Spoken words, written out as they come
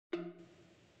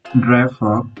Dry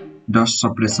fog dust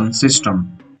suppression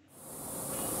system.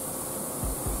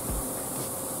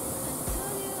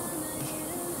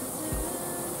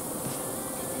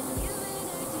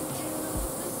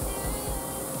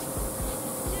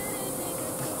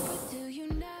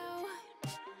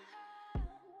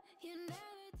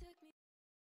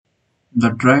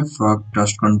 The dry fog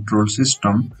dust control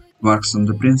system works on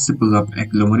the principle of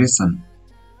agglomeration.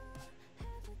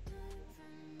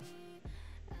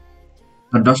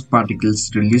 The dust particles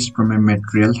released from a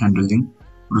material handling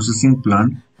processing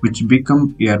plant, which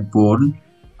become airborne,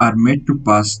 are made to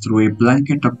pass through a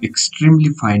blanket of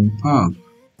extremely fine fog.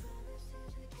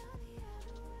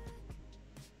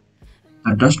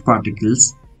 The dust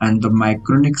particles and the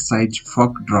micronic-sized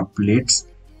fog droplets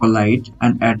collide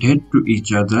and adhere to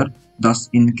each other, thus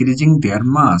increasing their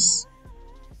mass.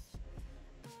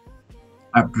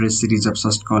 After a series of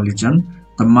such collisions,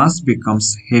 the mass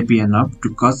becomes heavy enough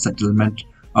to cause settlement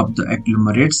of the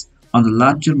agglomerates on the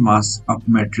larger mass of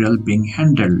material being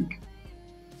handled.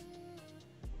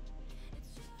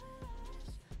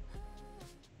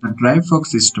 The dry fog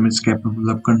system is capable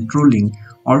of controlling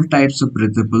all types of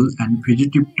breathable and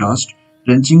fugitive dust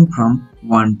ranging from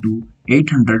 1 to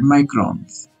 800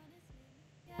 microns.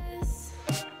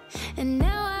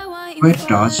 Where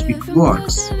does it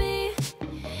works?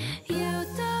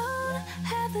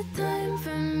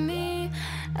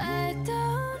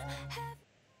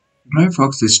 Dry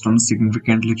fog systems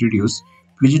significantly reduce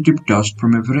fugitive dust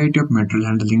from a variety of material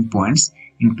handling points,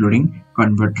 including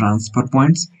conveyor transfer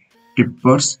points,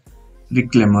 tippers,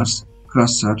 reclaimers,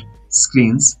 crusher,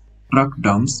 screens, truck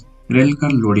dumps,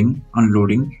 railcar loading,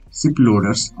 unloading, ship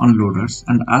loaders, unloaders,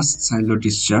 and ash silo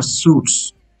discharge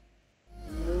chutes.